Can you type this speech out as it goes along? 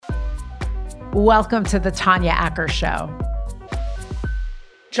Welcome to the Tanya Acker Show.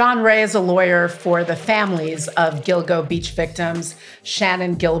 John Ray is a lawyer for the families of Gilgo Beach victims,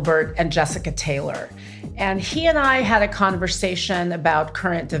 Shannan, Gilbert, and Jessica Taylor. And he and I had a conversation about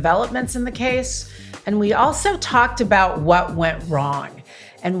current developments in the case, and we also talked about what went wrong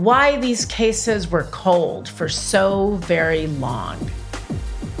and why these cases were cold for so very long.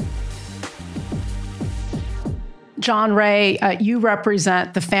 John Ray, you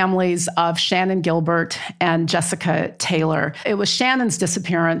represent the families of Shannan Gilbert and Jessica Taylor. It was Shannan's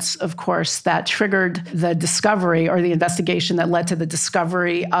disappearance, of course, that triggered the discovery or the investigation that led to the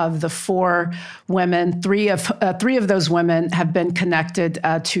discovery of the four women. Three of those women have been connected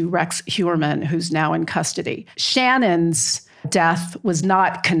to Rex Heuermann, who's now in custody. Shannan's death was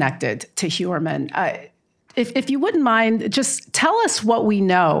not connected to Heuermann. If you wouldn't mind, just tell us what we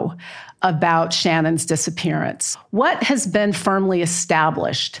know about Shannan's disappearance. What has been firmly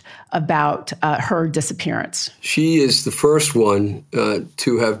established about her disappearance? She is the first one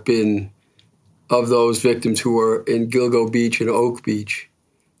to have been of those victims who were in Gilgo Beach and Oak Beach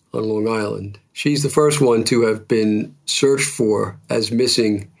on Long Island. She's the first one to have been searched for as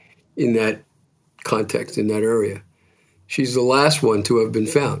missing in that context, in that area. She's the last one to have been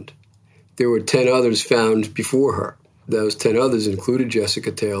found. There were 10 others found before her. Those 10 others included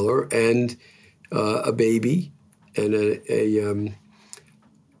Jessica Taylor and a baby and a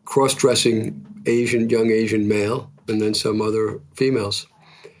cross-dressing young Asian male, and then some other females.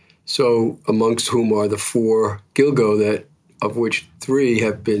 So amongst whom are the four Gilgo, of which 3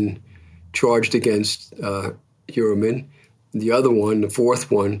 have been charged against Heuermann. The other one, the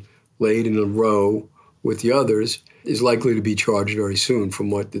fourth one, laid in a row with the others, is likely to be charged very soon, from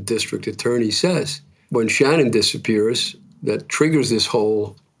what the district attorney says. When Shannan disappears, that triggers this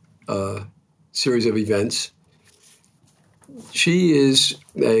whole series of events. She is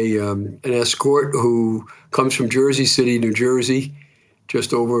an escort who comes from Jersey City, New Jersey,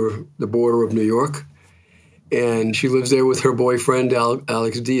 just over the border of New York. And she lives there with her boyfriend,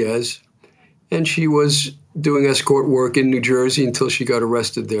 Alex Diaz. And she was doing escort work in New Jersey until she got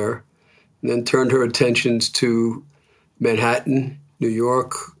arrested there, and then turned her attentions to Manhattan, New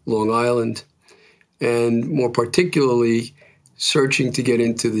York, Long Island, and more particularly searching to get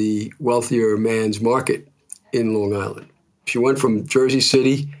into the wealthier man's market in Long Island. She went from Jersey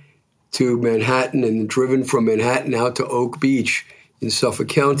City to Manhattan and driven from Manhattan out to Oak Beach in Suffolk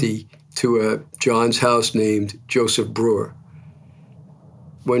County to John's house named Joseph Brewer.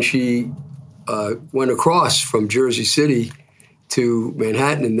 When she went across from Jersey City to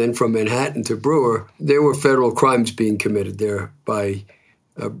Manhattan and then from Manhattan to Brewer, there were federal crimes being committed there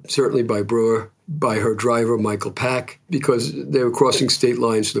certainly by Brewer, by her driver, Michael Pack, because they were crossing state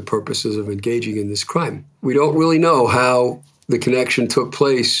lines for the purposes of engaging in this crime. We don't really know how the connection took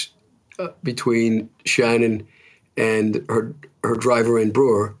place between Shannan and her driver and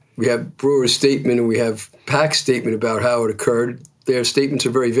Brewer. We have Brewer's statement and we have Pack's statement about how it occurred. Their statements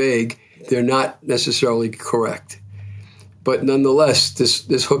are very vague. They're not necessarily correct. But nonetheless,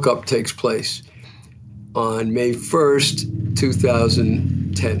 this hookup takes place on May 1st,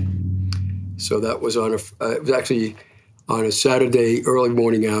 2010. So that was it was actually on a Saturday, early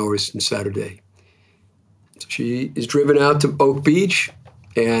morning hours on Saturday. She is driven out to Oak Beach,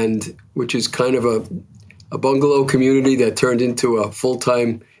 which is kind of a bungalow community that turned into a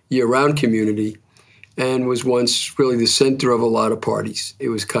full-time year-round community and was once really the center of a lot of parties. It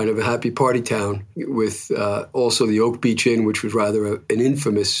was kind of a happy party town with also the Oak Beach Inn, which was rather an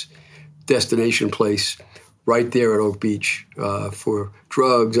infamous destination place right there at Oak Beach for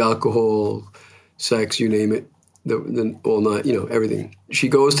drugs, alcohol, sex, you name it, all night, everything. She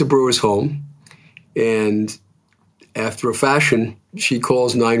goes to Brewer's home, and after a fashion, she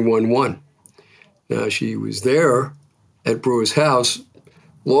calls 911. Now, she was there at Brewer's house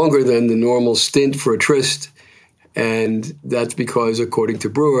longer than the normal stint for a tryst, and that's because, according to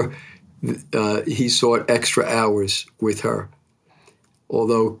Brewer, he sought extra hours with her.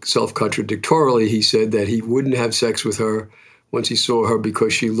 Although self-contradictorily, he said that he wouldn't have sex with her once he saw her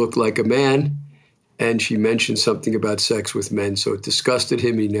because she looked like a man, and she mentioned something about sex with men, so it disgusted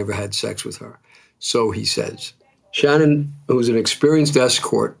him. He never had sex with her. So he says. Shannan, who's an experienced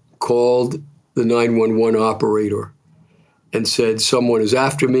escort, called the 911 operator and said, "Someone is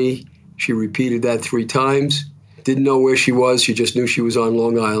after me." She repeated that 3 times. Didn't know where she was. She just knew she was on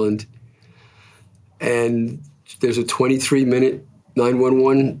Long Island. And there's a 23-minute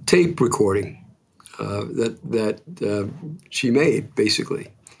 911 tape recording that she made, basically.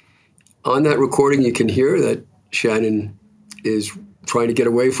 On that recording, you can hear that Shannan is trying to get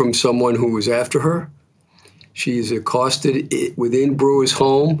away from someone who was after her. She is accosted within Brewer's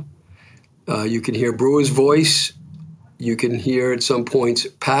home You can hear Brewer's voice. You can hear at some points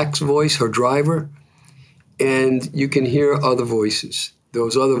Pack's voice, her driver, and you can hear other voices.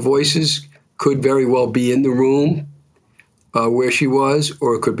 Those other voices could very well be in the room where she was,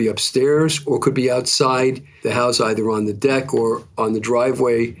 or it could be upstairs, or it could be outside the house, either on the deck or on the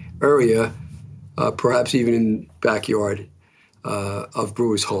driveway area, perhaps even in the backyard of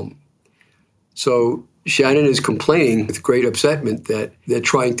Brewer's home. So Shannan is complaining with great upsetment that they're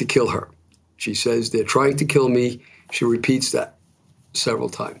trying to kill her. She says, "They're trying to kill me." She repeats that several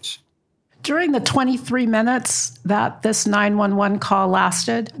times. During the 23 minutes that this 911 call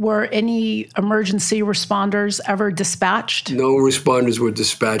lasted, were any emergency responders ever dispatched? No responders were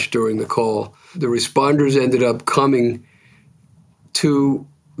dispatched during the call. The responders ended up coming to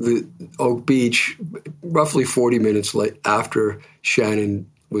the Oak Beach roughly 40 minutes after Shannan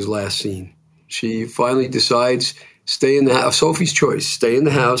was last seen. She finally decides, stay in the house. Sophie's choice, stay in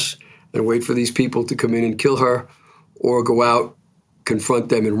the house and wait for these people to come in and kill her, or go out, confront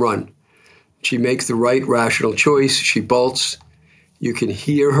them, and run. She makes the right rational choice. She bolts. You can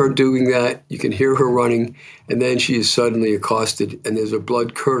hear her doing that. You can hear her running. And then she is suddenly accosted, and there's a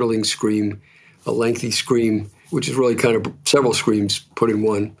blood-curdling scream, a lengthy scream, which is really kind of several screams put in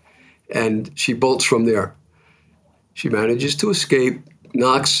one. And she bolts from there. She manages to escape,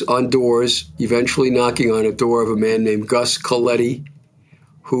 knocks on doors, eventually knocking on a door of a man named Gus Coletti,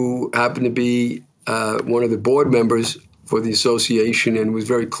 who happened to be one of the board members for the association and was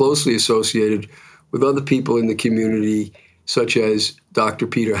very closely associated with other people in the community, such as Dr.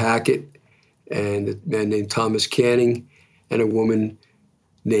 Peter Hackett and a man named Thomas Canning and a woman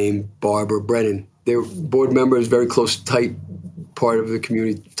named Barbara Brennan. They were board members, very close, tight part of the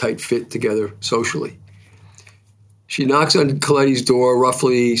community, tight fit together socially. She knocks on Coletti's door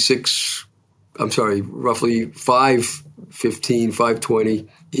roughly 5:15, 5:20.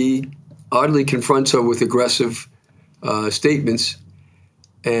 He oddly confronts her with aggressive statements,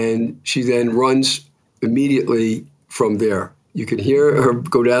 and she then runs immediately from there. You can hear her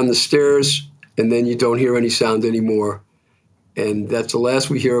go down the stairs, and then you don't hear any sound anymore. And that's the last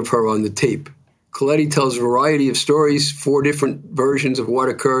we hear of her on the tape. Coletti tells a variety of stories, 4 different versions of what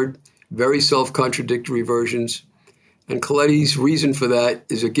occurred, very self-contradictory versions. And Coletti's reason for that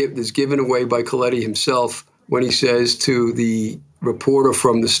is given away by Coletti himself when he says to the reporter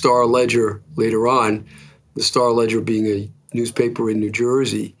from the Star Ledger later on, the Star Ledger being a newspaper in New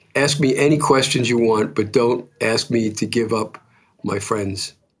Jersey, "Ask me any questions you want, but don't ask me to give up my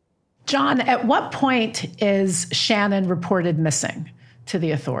friends." John, at what point is Shannan reported missing to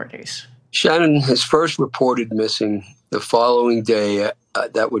the authorities? Shannan is first reported missing the following day,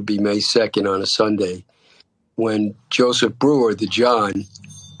 that would be May 2nd on a Sunday, when Joseph Brewer, the John,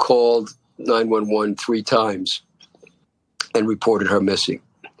 called 911 3 times and reported her missing.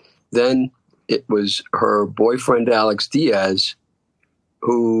 Then it was her boyfriend, Alex Diaz,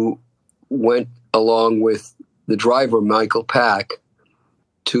 who went along with the driver, Michael Pack,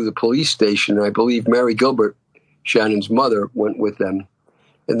 to the police station. I believe Mary Gilbert, Shannan's mother, went with them,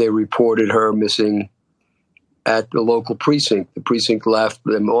 and they reported her missing at the local precinct. The precinct laughed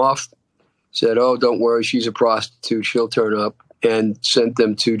them off, said, "Oh, don't worry, she's a prostitute, she'll turn up," and sent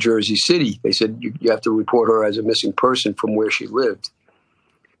them to Jersey City. They said, you have to report her as a missing person from where she lived,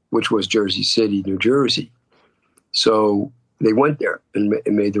 which was Jersey City, New Jersey. So they went there and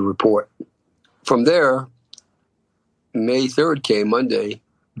made the report. From there, May 3rd came, Monday.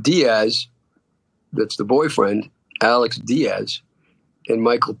 Diaz, that's the boyfriend, Alex Diaz, and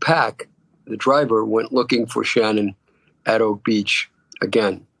Michael Pack, the driver, went looking for Shannan at Oak Beach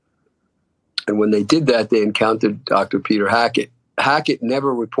again. And when they did that, they encountered Dr. Peter Hackett. Hackett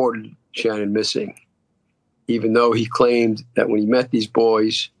never reported Shannan missing, even though he claimed that when he met these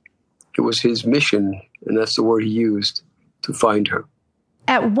boys, it was his mission, and that's the word he used, to find her.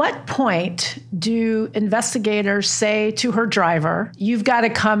 At what point do investigators say to her driver, "You've got to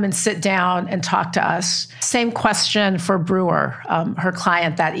come and sit down and talk to us"? Same question for Brewer, her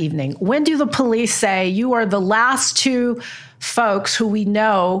client that evening. When do the police say, "You are the last 2 folks who we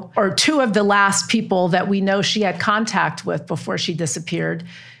know, or 2 of the last people that we know she had contact with before she disappeared.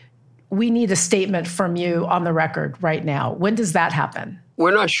 We need a statement from you on the record right now"? When does that happen?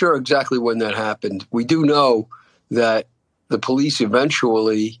 We're not sure exactly when that happened. We do know that the police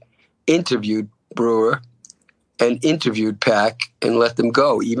eventually interviewed Brewer and interviewed Pack and let them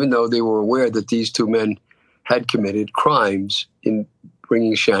go, even though they were aware that these 2 men had committed crimes in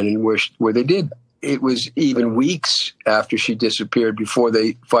bringing Shannan where they did. It was even weeks after she disappeared before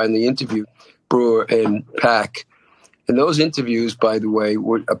they finally interviewed Brewer and Pack. And those interviews, by the way,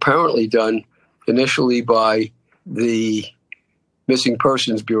 were apparently done initially by the Missing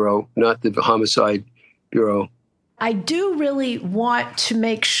Persons Bureau, not the Homicide Bureau. I do really want to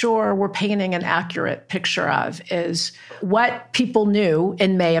make sure we're painting an accurate picture of is what people knew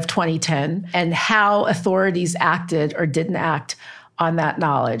in May of 2010 and how authorities acted or didn't act on that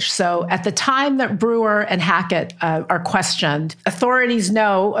knowledge. So at the time that Brewer and Hackett are questioned, authorities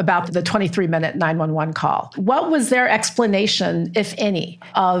know about the 23-minute 911 call. What was their explanation, if any,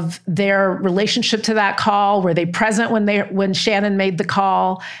 of their relationship to that call? Were they present when Shannan made the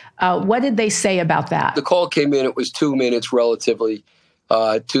call? What did they say about that? The call came in, it was 2 minutes relatively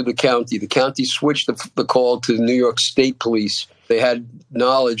to the county. The county switched the call to the New York State Police. They had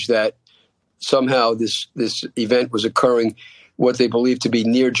knowledge that somehow this event was occurring what they believed to be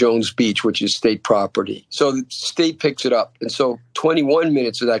near Jones Beach, which is state property. So the state picks it up. And so 21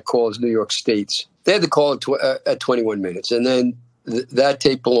 minutes of that call is New York State's. They had the call at 21 minutes. And then that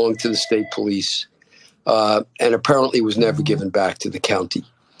tape belonged to the state police and apparently was never given back to the county.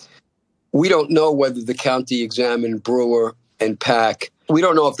 We don't know whether the county examined Brewer and Pack. We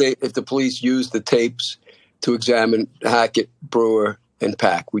don't know if the police used the tapes to examine Hackett, Brewer, and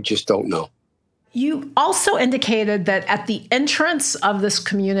Pack. We just don't know. You also indicated that at the entrance of this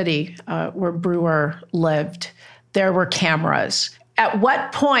community where Brewer lived, there were cameras. At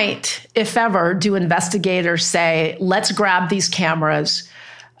what point, if ever, do investigators say, let's grab these cameras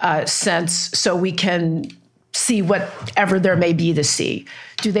so we can see whatever there may be to see?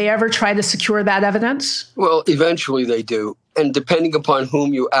 Do they ever try to secure that evidence? Well, eventually they do. And depending upon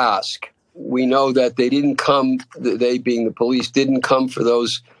whom you ask, we know that they didn't come, they being the police, didn't come for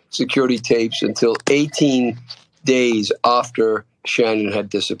those security tapes until 18 days after Shannan had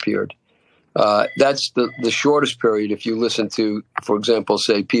disappeared. That's the shortest period. If you listen to, for example,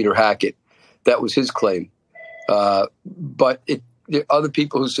 say Peter Hackett, that was his claim. But there are other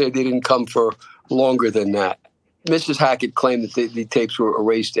people who say they didn't come for longer than that. Mrs. Hackett claimed that the tapes were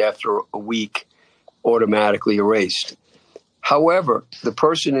erased after a week, automatically erased. However, the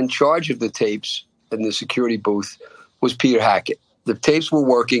person in charge of the tapes in the security booth was Peter Hackett. The tapes were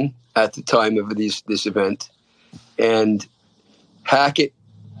working at the time of this event, and Hackett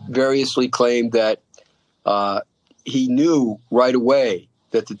variously claimed that he knew right away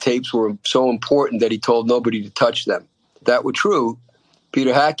that the tapes were so important that he told nobody to touch them. If that were true,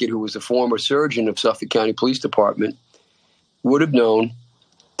 Peter Hackett, who was a former surgeon of Suffolk County Police Department, would have known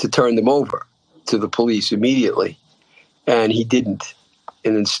to turn them over to the police immediately, and he didn't.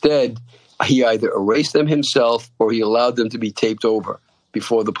 And instead, he either erased them himself or he allowed them to be taped over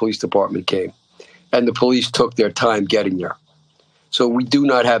before the police department came. And the police took their time getting there. So we do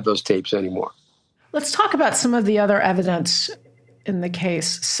not have those tapes anymore. Let's talk about some of the other evidence in the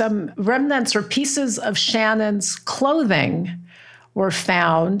case. Some remnants or pieces of Shannan's clothing were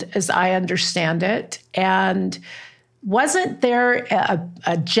found, as I understand it. And wasn't there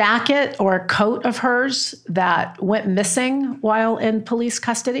a jacket or a coat of hers that went missing while in police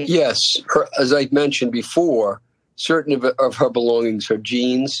custody? Yes. As I mentioned before, certain of her belongings, her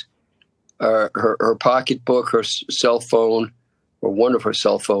jeans, her pocketbook, her cell phone, or one of her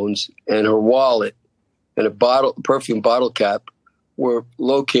cell phones, and her wallet, and a perfume bottle cap were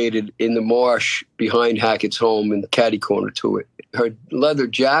located in the marsh behind Hackett's home in the catty corner to it. Her leather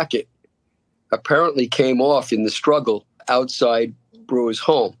jacket apparently came off in the struggle outside Brewer's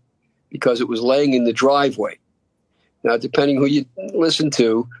home because it was laying in the driveway. Now, depending who you listen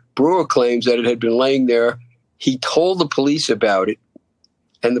to, Brewer claims that it had been laying there. He told the police about it,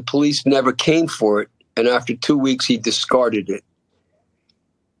 and the police never came for it, and after 2 weeks, he discarded it.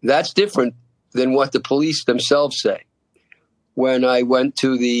 That's different than what the police themselves say. When I went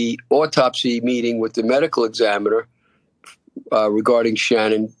to the autopsy meeting with the medical examiner regarding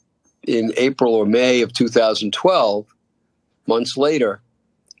Shannan in April or May of 2012, months later,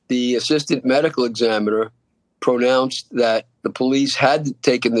 the assistant medical examiner pronounced that the police had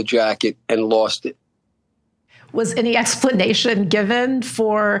taken the jacket and lost it. Was any explanation given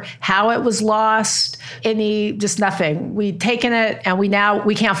for how it was lost? Just nothing. We'd taken it and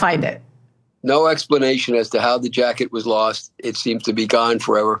we can't find it. No explanation as to how the jacket was lost. It seems to be gone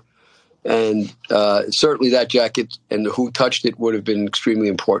forever. And certainly that jacket and who touched it would have been extremely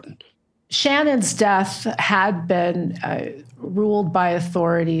important. Shannan's death had been ruled by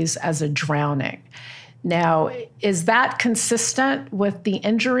authorities as a drowning. Now, is that consistent with the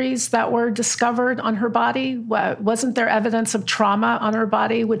injuries that were discovered on her body? Wasn't there evidence of trauma on her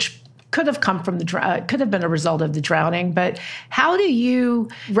body, which could have come from could have been a result of the drowning? But how do you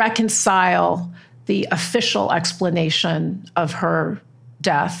reconcile the official explanation of her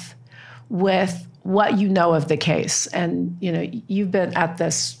death with what you know of the case? And you've been at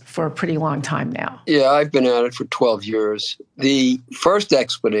this for a pretty long time now. Yeah, I've been at it for 12 years. The first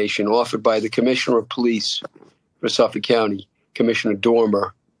explanation offered by the Commissioner of Police for Suffolk County, Commissioner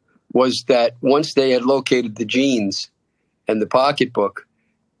Dormer, was that once they had located the jeans and the pocketbook,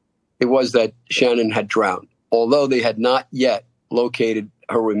 it was that Shannan had drowned, although they had not yet located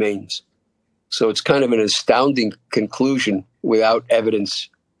her remains. So it's kind of an astounding conclusion without evidence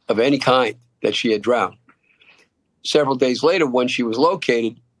of any kind that she had drowned. Several days later, when she was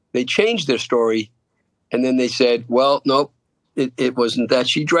located, they changed their story, and then they said, well, nope, it wasn't that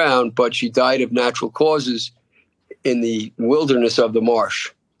she drowned, but she died of natural causes in the wilderness of the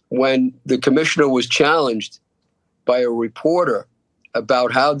marsh. When the commissioner was challenged by a reporter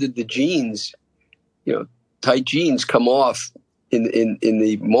about how did the jeans, tight jeans come off in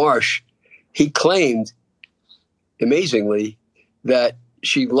the marsh, he claimed, amazingly, that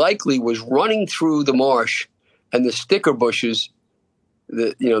she likely was running through the marsh and the sticker bushes,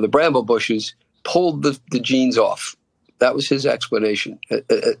 the bramble bushes, pulled the jeans off. That was his explanation.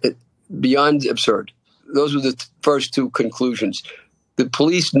 Beyond absurd. Those were the first two conclusions. The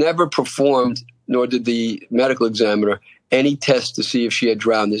police never performed, nor did the medical examiner, any test to see if she had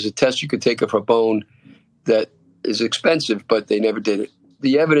drowned. There's a test you could take of her bone that is expensive, but they never did it.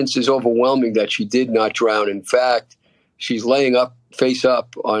 The evidence is overwhelming that she did not drown. In fact, she's laying up, face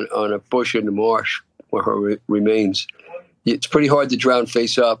up, on a bush in the marsh where her remains. It's pretty hard to drown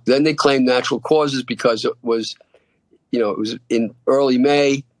face up. Then they claim natural causes because it was in early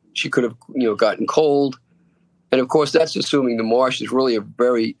May. She could have, gotten cold. And of course, that's assuming the marsh is really a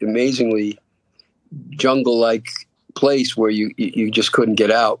very amazingly jungle-like place where you just couldn't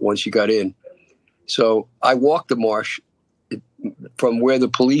get out once you got in. So I walked the marsh from where the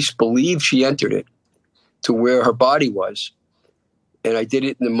police believed she entered it to where her body was. And I did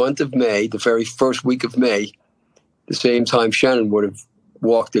it in the month of May, the very first week of May, the same time Shannan would have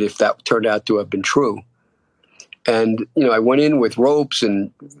walked it if that turned out to have been true. And, I went in with ropes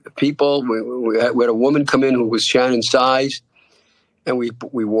and people. We had a woman come in who was Shannan's size, and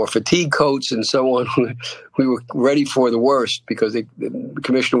we wore fatigue coats and so on. We were ready for the worst because the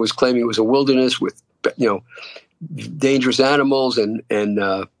commissioner was claiming it was a wilderness with, dangerous animals and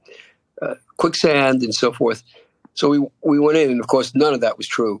quicksand and so forth. So we went in, and of course, none of that was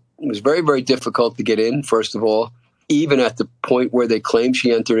true. It was very, very difficult to get in, first of all, even at the point where they claimed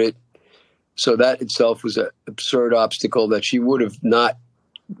she entered it. So that itself was an absurd obstacle that she would have not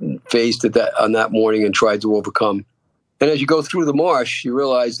faced on that morning and tried to overcome. And as you go through the marsh, you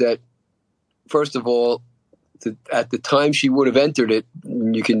realize that, first of all, at the time she would have entered it,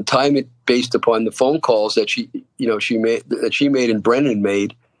 you can time it based upon the phone calls that she made and Brennan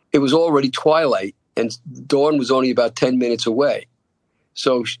made. It was already twilight, and dawn was only about 10 minutes away.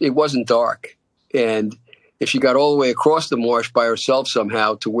 So it wasn't dark. And if she got all the way across the marsh by herself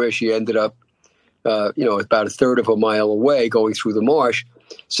somehow to where she ended up, about a third of a mile away going through the marsh,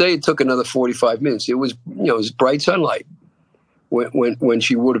 say it took another 45 minutes. It was, it was bright sunlight when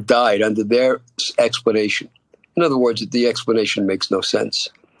she would have died under their explanation. In other words, the explanation makes no sense.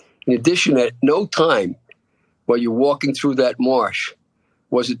 In addition, at no time while you're walking through that marsh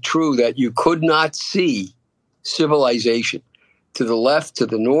was it true that you could not see civilization. To the left, to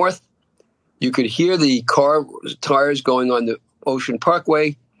the north, you could hear the car tires going on the Ocean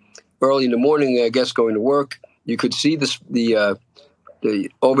Parkway early in the morning, I guess, going to work. You could see the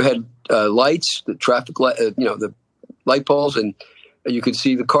overhead lights, the traffic light, the light poles, and you could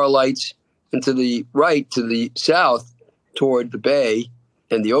see the car lights. And to the right, to the south, toward the bay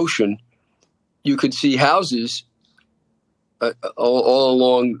and the ocean, you could see houses all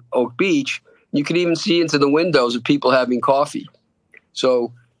along Oak Beach. You could even see into the windows of people having coffee.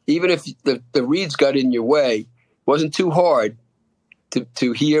 So even if the reeds got in your way, it wasn't too hard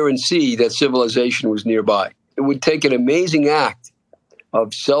to hear and see that civilization was nearby. It would take an amazing act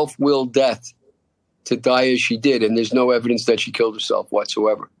of self-willed death to die as she did, and there's no evidence that she killed herself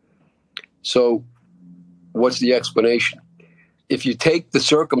whatsoever. So what's the explanation? If you take the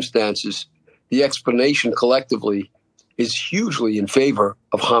circumstances, the explanation collectively is hugely in favor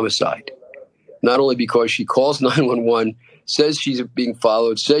of homicide. Not only because she calls 911, says she's being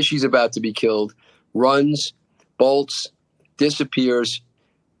followed, says she's about to be killed, runs, bolts, disappears.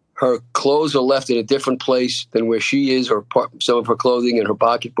 Her clothes are left in a different place than where she is, or some of her clothing and her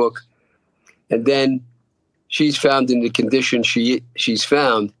pocketbook. And then she's found in the condition she's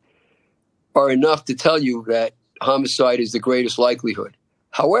found are enough to tell you that homicide is the greatest likelihood.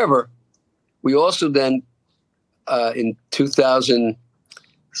 However, we also then, in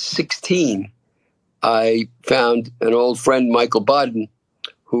 2016, I found an old friend, Michael Bodden,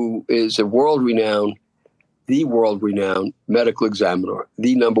 who is a world-renowned the world-renowned medical examiner,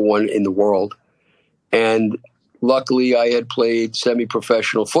 the number one in the world. And luckily, I had played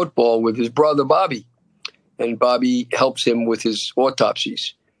semi-professional football with his brother, Bobby. And Bobby helps him with his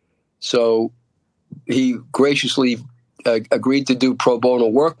autopsies. So he graciously agreed to do pro bono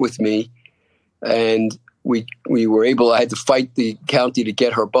work with me. And we were able, I had to fight the county to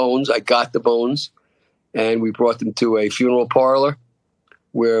get her bones. I got the bones, and we brought them to a funeral parlor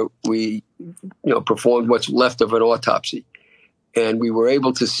where we, performed what's left of an autopsy. And we were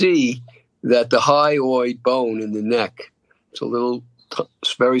able to see that the hyoid bone in the neck, it's a little,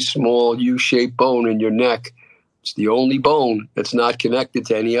 very small U-shaped bone in your neck. It's the only bone that's not connected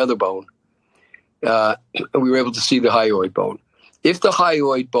to any other bone. And we were able to see the hyoid bone. If the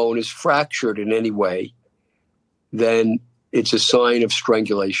hyoid bone is fractured in any way, then it's a sign of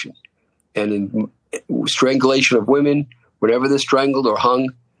strangulation. And in strangulation of women, whenever they're strangled or hung,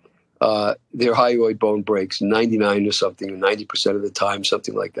 their hyoid bone breaks 99 or something, 90% of the time,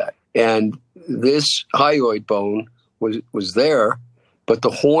 something like that. And this hyoid bone was there, but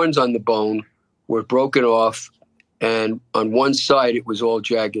the horns on the bone were broken off, and on one side it was all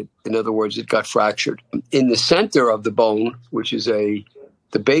jagged. In other words, it got fractured. In the center of the bone, which is the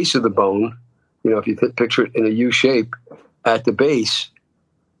base of the bone, if you picture it in a U shape, at the base,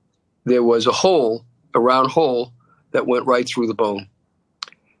 there was a round hole that went right through the bone.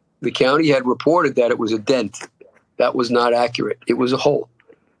 The county had reported that it was a dent. That was not accurate. It was a hole.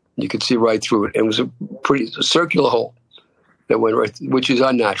 You could see right through it. And it was a circular hole that went right, which is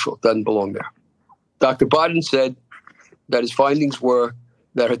unnatural. Doesn't belong there. Dr. Bodden said that his findings were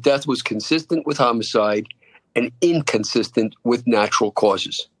that her death was consistent with homicide and inconsistent with natural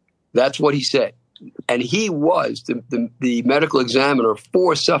causes. That's what he said. And he was the medical examiner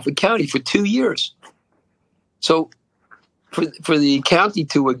for Suffolk County for 2 years. So for the county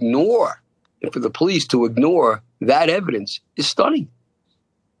to ignore and for the police to ignore that evidence is stunning.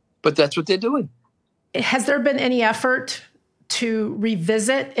 But that's what they're doing. Has there been any effort to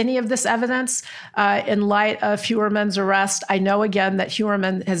revisit any of this evidence in light of Heuermann's arrest? I know, again, that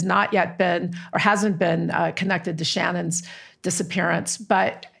Heuermann has not yet been or hasn't been connected to Shannan's disappearance,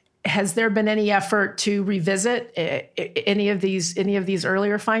 but has there been any effort to revisit any of these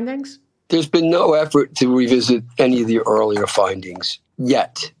earlier findings? There's been no effort to revisit any of the earlier findings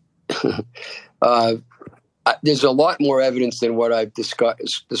yet. There's a lot more evidence than what I've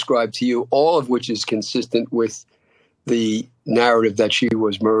described to you, all of which is consistent with the narrative that she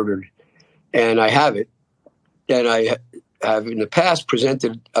was murdered. And I have it. And I have in the past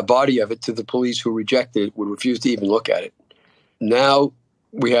presented a body of it to the police who rejected it, would refuse to even look at it. Now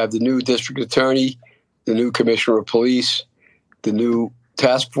we have the new district attorney, the new commissioner of police, the new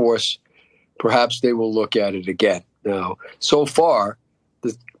task force. Perhaps they will look at it again. Now, so far,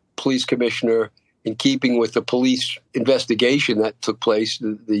 the police commissioner, in keeping with the police investigation that took place,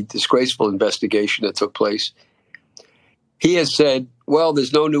 the disgraceful investigation that took place, he has said, well,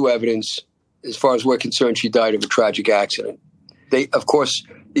 there's no new evidence. As far as we're concerned, she died of a tragic accident. Of course,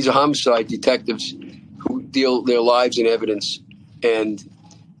 these are homicide detectives who deal their lives in evidence, and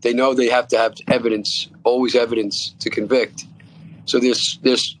they know they have to have evidence, always evidence to convict. So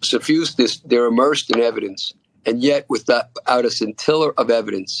they're immersed in evidence, and yet without a scintilla of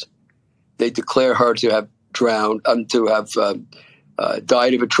evidence, they declare her to have drowned, to have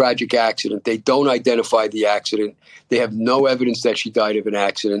died of a tragic accident. They don't identify the accident. They have no evidence that she died of an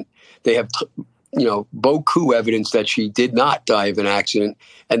accident. They have, beaucoup evidence that she did not die of an accident,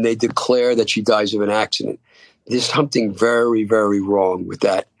 and they declare that she dies of an accident. There's something very, very wrong with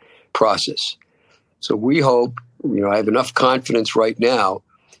that process. So we hope, I have enough confidence right now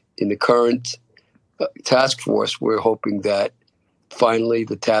in the current task force. We're hoping that finally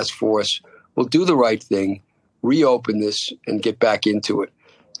the task force will do the right thing, reopen this, and get back into it.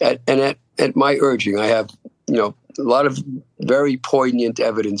 At my urging, I have, a lot of very poignant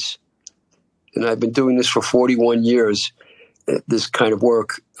evidence, and I've been doing this for 41 years, this kind of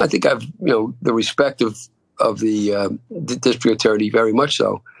work. I think I've, the respect of the district attorney, very much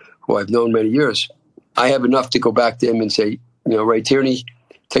so, who I've known many years. I have enough to go back to him and say, Ray Tierney,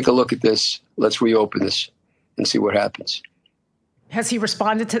 take a look at this. Let's reopen this and see what happens. Has he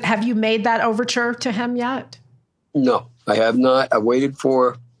responded to? Have you made that overture to him yet? No, I have not. I waited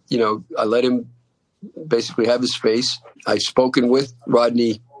for, I let him basically have his space. I've spoken with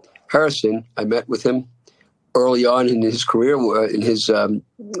Rodney Harrison. I met with him early on in his career, in his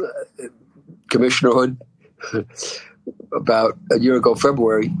commissionerhood, about a year ago,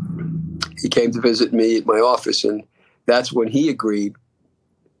 February. He came to visit me at my office, and that's when he agreed,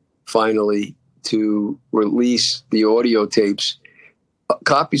 finally, to release the audio tapes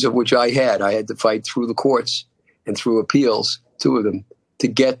copies of which I had to fight through the courts and through appeals, 2 of them, to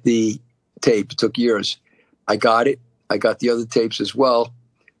get the tape. It took years. I got it. I got the other tapes as well,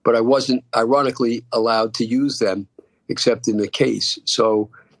 but I wasn't, ironically, allowed to use them except in the case. So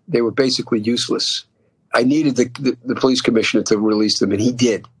they were basically useless. I needed the police commissioner to release them, and he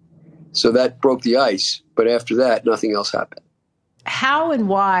did. So that broke the ice. But after that, nothing else happened. How and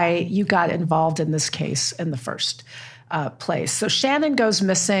why you got involved in this case in the first place. So Shannan goes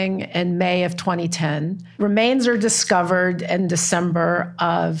missing in May of 2010. Remains are discovered in December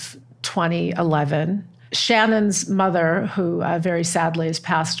of 2011. Shannan's mother, who very sadly has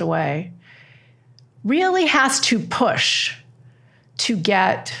passed away, really has to push to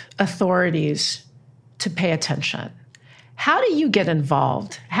get authorities to pay attention. How do you get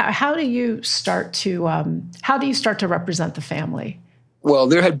involved? How do you start to represent the family? Well,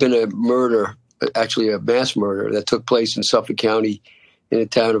 there had been a murder, actually a mass murder, that took place in Suffolk County in the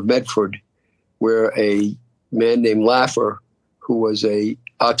town of Medford, where a man named Laffer, who was a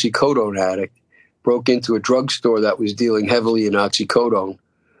oxycodone addict, broke into a drugstore that was dealing heavily in oxycodone,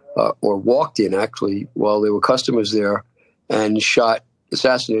 or walked in, actually, while there were customers there, and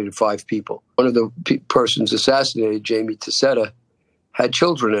assassinated 5 people. One of the persons assassinated, Jamie Tassetta, had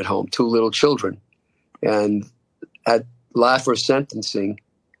children at home, 2 little children. And at Laffer's sentencing,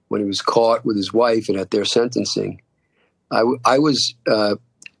 when he was caught with his wife and at their sentencing, I was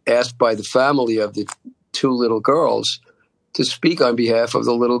asked by the family of the 2 little girls to speak on behalf of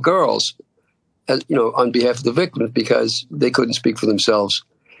the little girls, on behalf of the victims, because they couldn't speak for themselves.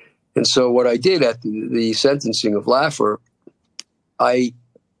 And so what I did at the sentencing of Laffer, I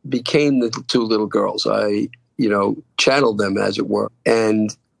became the 2 little girls. I, channeled them, as it were,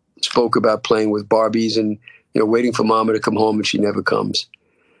 and spoke about playing with Barbies and, waiting for Mama to come home, and she never comes.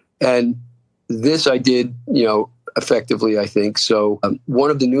 And this I did, effectively, I think. So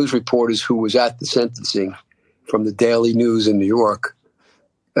one of the news reporters who was at the sentencing from the Daily News in New York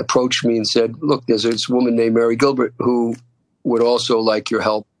approached me and said, look, there's this woman named Mary Gilbert who would also like your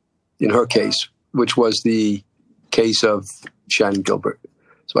help in her case, which was the case of Shannan Gilbert.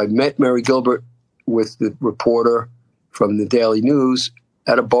 So I met Mary Gilbert with the reporter from the Daily News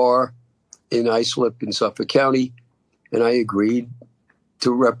at a bar in Islip in Suffolk County, and I agreed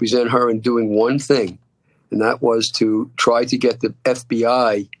to represent her in doing one thing, and that was to try to get the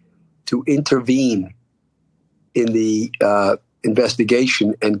FBI to intervene in the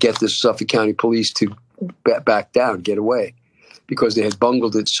investigation and get the Suffolk County police to back down, get away, because they had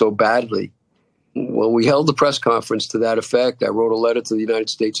bungled it so badly. Well, we held a press conference to that effect. I wrote a letter to the United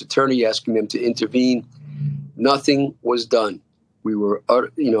States Attorney asking them to intervene. Nothing was done. We were,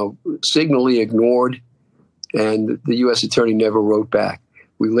 signally ignored, and the U.S. Attorney never wrote back.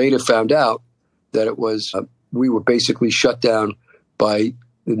 We later found out that it was, we were basically shut down by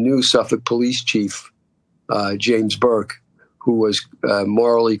the new Suffolk police chief, James Burke, who was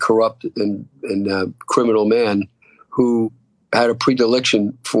morally corrupt and criminal man who had a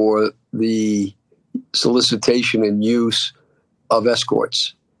predilection for the solicitation and use of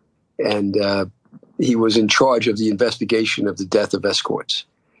escorts. And he was in charge of the investigation of the death of escorts.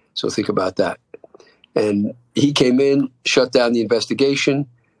 So think about that. And he came in, shut down the investigation,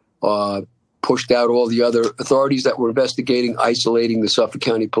 pushed out all the other authorities that were investigating, isolating the Suffolk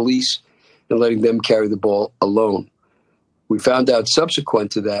County police and letting them carry the ball alone. We found out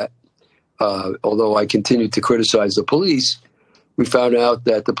subsequent to that, although I continued to criticize the police, we found out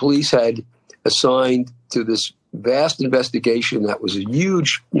that the police had assigned to this vast investigation that was a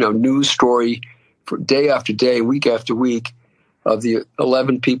huge, news story for day after day, week after week, of the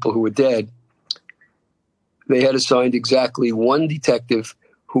 11 people who were dead. They had assigned exactly 1 detective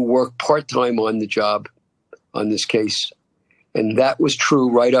who worked part-time on the job on this case. And that was true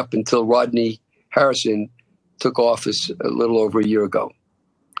right up until Rodney Harrison took office a little over a year ago.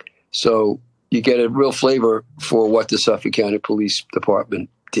 So you get a real flavor for what the Suffolk County Police Department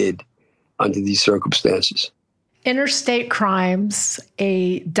did under these circumstances. Interstate crimes,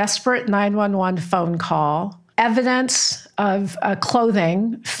 a desperate 911 phone call, evidence of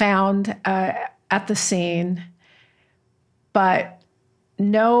clothing found at the scene, but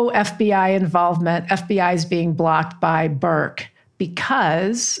no FBI involvement. FBI is being blocked by Burke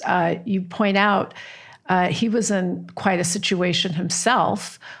because you point out he was in quite a situation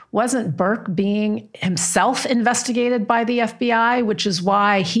himself. Wasn't Burke being himself investigated by the FBI, which is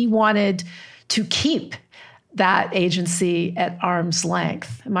why he wanted to keep that agency at arm's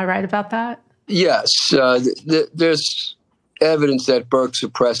length? Am I right about that? Yes. There's evidence that Burke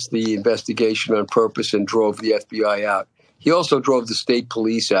suppressed the investigation on purpose and drove the FBI out. He also drove the state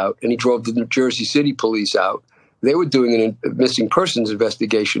police out, and he drove the New Jersey City police out They were doing a missing persons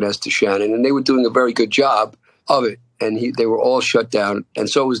investigation as to Shannan, and they were doing a very good job of it. And they were all shut down, and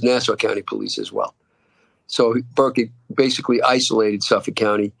so was Nassau County Police as well. So Berkey basically isolated Suffolk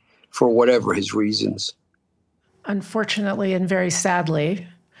County for whatever his reasons. Unfortunately and very sadly,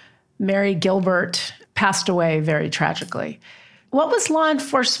 Mary Gilbert passed away very tragically. What was law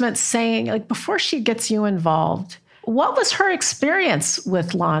enforcement saying, like before she gets you involved? What was her experience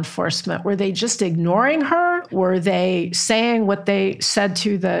with law enforcement? Were they just ignoring her? Were they saying what they said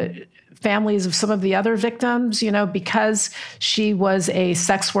to the families of some of the other victims? You know, because she was a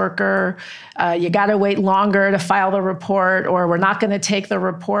sex worker, you got to wait longer to file the report, or we're not going to take the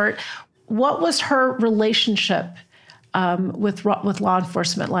report. What was her relationship with law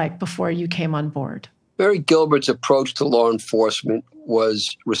enforcement like before you came on board? Mary Gilbert's approach to law enforcement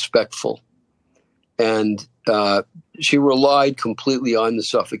was respectful, and she relied completely on the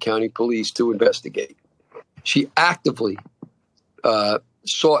Suffolk County Police to investigate. She actively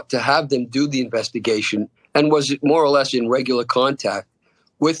sought to have them do the investigation and was more or less in regular contact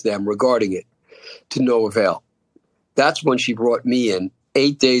with them regarding it, to no avail. That's when she brought me in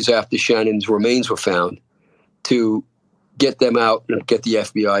 8 days after Shannan's remains were found to get them out and get the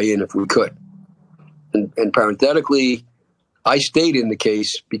FBI in if we could. And parenthetically, I stayed in the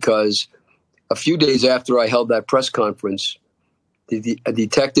case because a few days after I held that press conference, a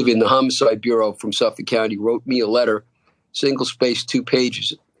detective in the Homicide Bureau from Suffolk County wrote me a letter, single-spaced 2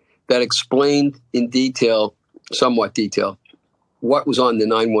 pages, that explained in detail, somewhat detail, what was on the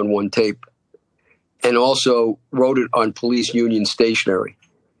 911 tape, and also wrote it on police union stationery.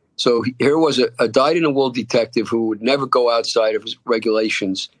 So here was a dyed-in-the-wool detective who would never go outside of his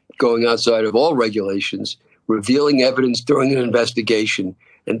regulations, going outside of all regulations, revealing evidence during an investigation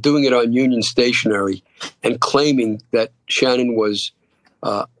and doing it on union stationery, and claiming that Shannan was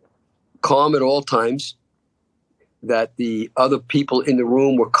calm at all times, that the other people in the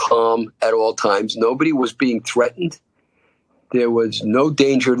room were calm at all times. Nobody was being threatened. There was no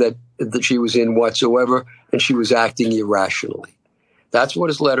danger that she was in whatsoever, and she was acting irrationally. That's what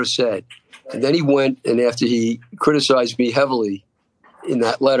his letter said. And then he went, and after he criticized me heavily in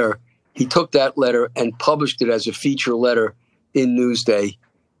that letter, he took that letter and published it as a feature letter in Newsday,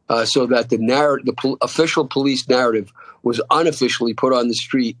 so that the official police narrative was unofficially put on the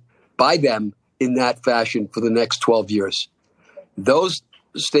street by them in that fashion for the next 12 years. Those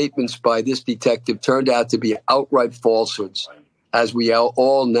statements by this detective turned out to be outright falsehoods, as we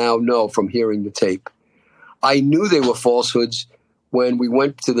all now know from hearing the tape. I knew they were falsehoods when we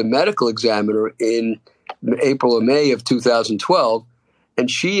went to the medical examiner in April or May of 2012, and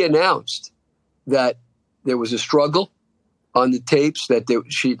she announced that there was a struggle on the tapes, that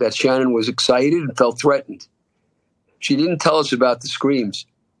Shannan was excited and felt threatened. She didn't tell us about the screams,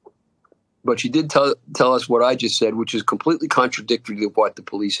 but she did tell us what I just said, which is completely contradictory to what the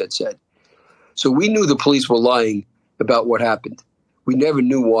police had said. So we knew the police were lying about what happened. We never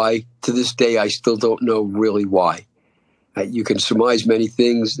knew why. To this day, I still don't know really why. You can surmise many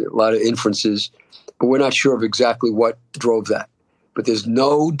things, a lot of inferences, but we're not sure of exactly what drove that. But there's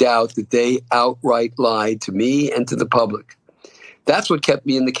no doubt that they outright lied to me and to the public. That's what kept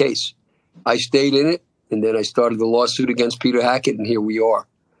me in the case. I stayed in it, and then I started the lawsuit against Peter Hackett, and here we are.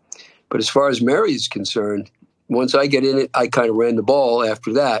 But as far as Mary is concerned, once I get in it, I kind of ran the ball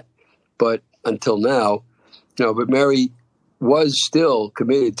after that. But until now, but Mary was still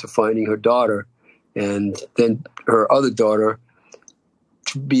committed to finding her daughter, and then her other daughter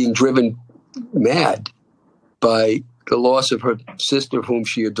being driven mad by the loss of her sister, whom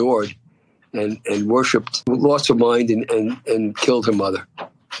she adored and worshipped, lost her mind and killed her mother.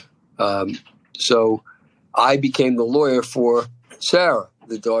 So I became the lawyer for Sarah,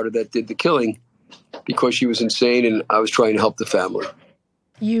 the daughter that did the killing, because she was insane, and I was trying to help the family.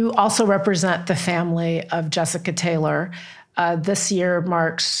 You also represent the family of Jessica Taylor. This year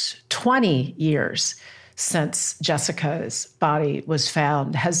marks 20 years since Jessica's body was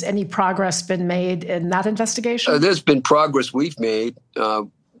found. Has any progress been made in that investigation? There's been progress we've made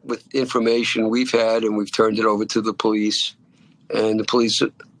with information we've had, and we've turned it over to the police. And the police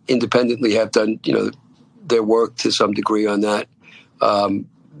independently have done, their work to some degree on that.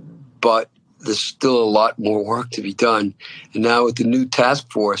 But there's still a lot more work to be done. And now with the new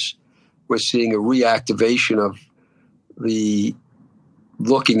task force, we're seeing a reactivation of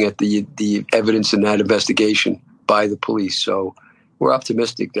looking at the evidence in that investigation by the police. So we're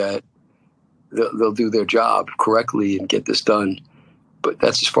optimistic that they'll do their job correctly and get this done. But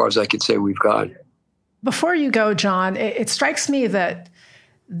that's as far as I could say we've gone. Before you go, John, it strikes me that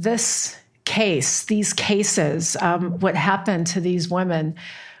these cases, what happened to these women,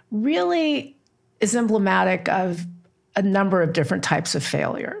 really is emblematic of a number of different types of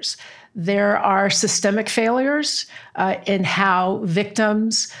failures. There are systemic failures in how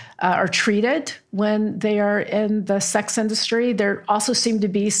victims are treated when they are in the sex industry. There also seem to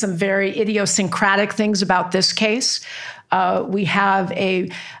be some very idiosyncratic things about this case. We have a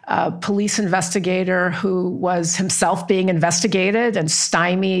police investigator who was himself being investigated and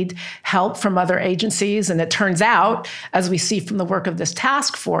stymied help from other agencies. And it turns out, as we see from the work of this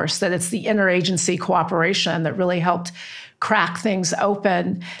task force, that it's the interagency cooperation that really helped crack things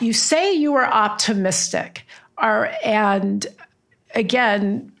open. You say you are optimistic, and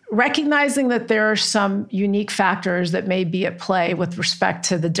again, recognizing that there are some unique factors that may be at play with respect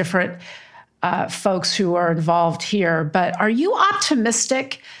to the different folks who are involved here. But are you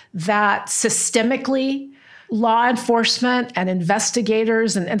optimistic that systemically law enforcement and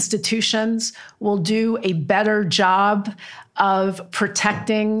investigators and institutions will do a better job of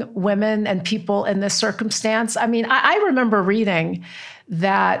protecting women and people in this circumstance? I mean, I remember reading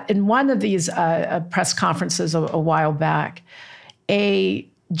that in one of these press conferences a while back, a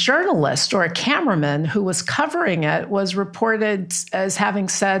journalist or a cameraman who was covering it was reported as having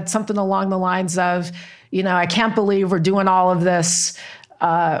said something along the lines of, I can't believe we're doing all of this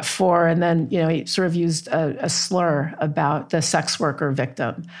and then, he sort of used a slur about the sex worker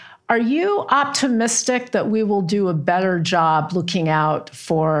victim. Are you optimistic that we will do a better job looking out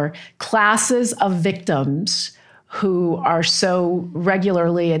for classes of victims who are so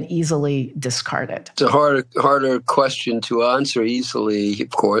regularly and easily discarded? It's a harder question to answer easily, of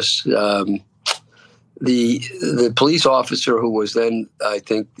course. The police officer who was then, I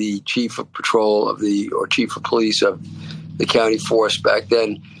think, the chief of patrol or chief of police of the county force back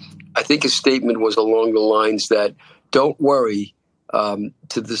then, I think his statement was along the lines that, don't worry,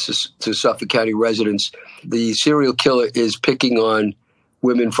 to Suffolk County residents, the serial killer is picking on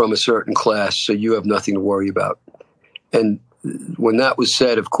women from a certain class, so you have nothing to worry about. And when that was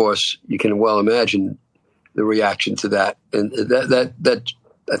said, of course, you can well imagine the reaction to that. And that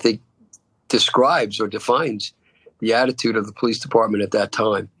I think describes or defines the attitude of the police department at that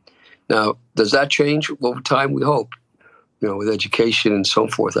time. Now, does that change over time? We hope, with education and so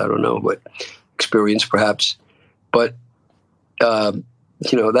forth. I don't know, but experience perhaps. But,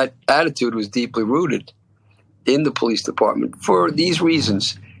 that attitude was deeply rooted in the police department for these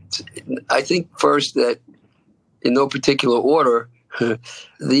reasons. I think first that in no particular order,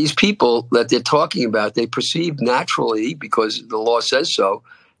 these people that they're talking about, they perceive naturally, because the law says so,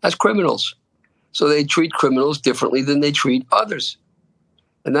 as criminals. So they treat criminals differently than they treat others.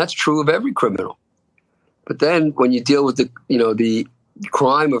 And that's true of every criminal. But then when you deal with the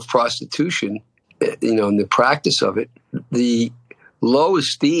crime of prostitution, and the practice of it, the low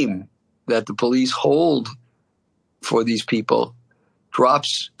esteem that the police hold for these people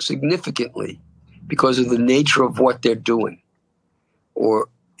drops significantly because of the nature of what they're doing.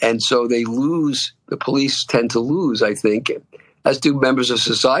 And so the police tend to lose, I think, as do members of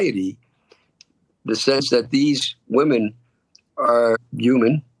society, the sense that these women are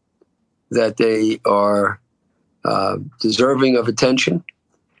human, that they are deserving of attention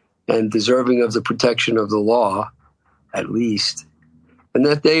and deserving of the protection of the law, at least, and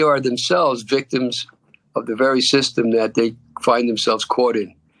that they are themselves victims of the very system that they find themselves caught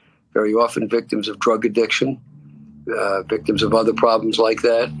in. Very often victims of drug addiction, victims of other problems like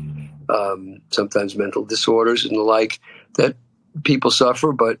that, sometimes mental disorders and the like, that people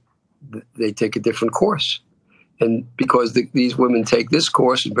suffer, but they take a different course. And because these women take this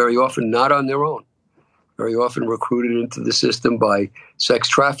course, very often not on their own, very often recruited into the system by sex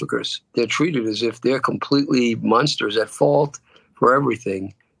traffickers, they're treated as if they're completely monsters at fault for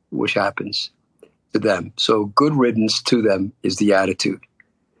everything which happens to them. So good riddance to them is the attitude.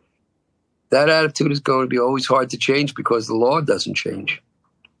 That attitude is going to be always hard to change because the law doesn't change.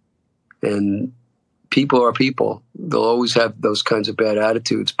 And people are people. They'll always have those kinds of bad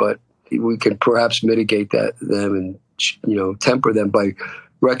attitudes, but we can perhaps mitigate them and, temper them by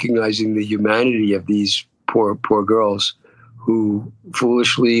recognizing the humanity of these poor girls who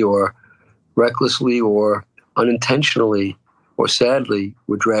foolishly or recklessly or unintentionally or sadly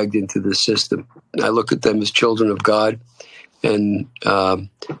were dragged into this system. I look at them as children of God, and no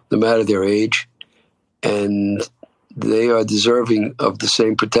matter their age, and they are deserving of the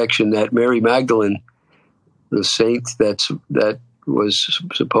same protection that Mary Magdalene, the saint that was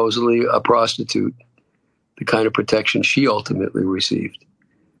supposedly a prostitute, the kind of protection she ultimately received.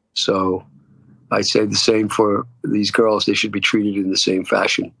 So I say the same for these girls. They should be treated in the same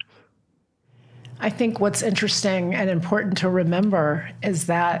fashion. I think what's interesting and important to remember is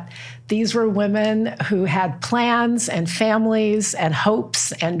that these were women who had plans and families and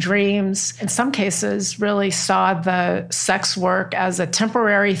hopes and dreams. In some cases, really saw the sex work as a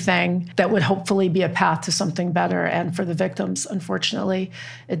temporary thing that would hopefully be a path to something better. And for the victims, unfortunately,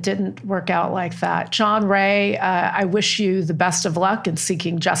 it didn't work out like that. John Ray, I wish you the best of luck in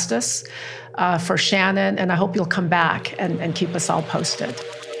seeking justice for Shannan, and I hope you'll come back and keep us all posted.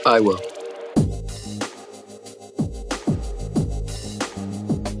 I will.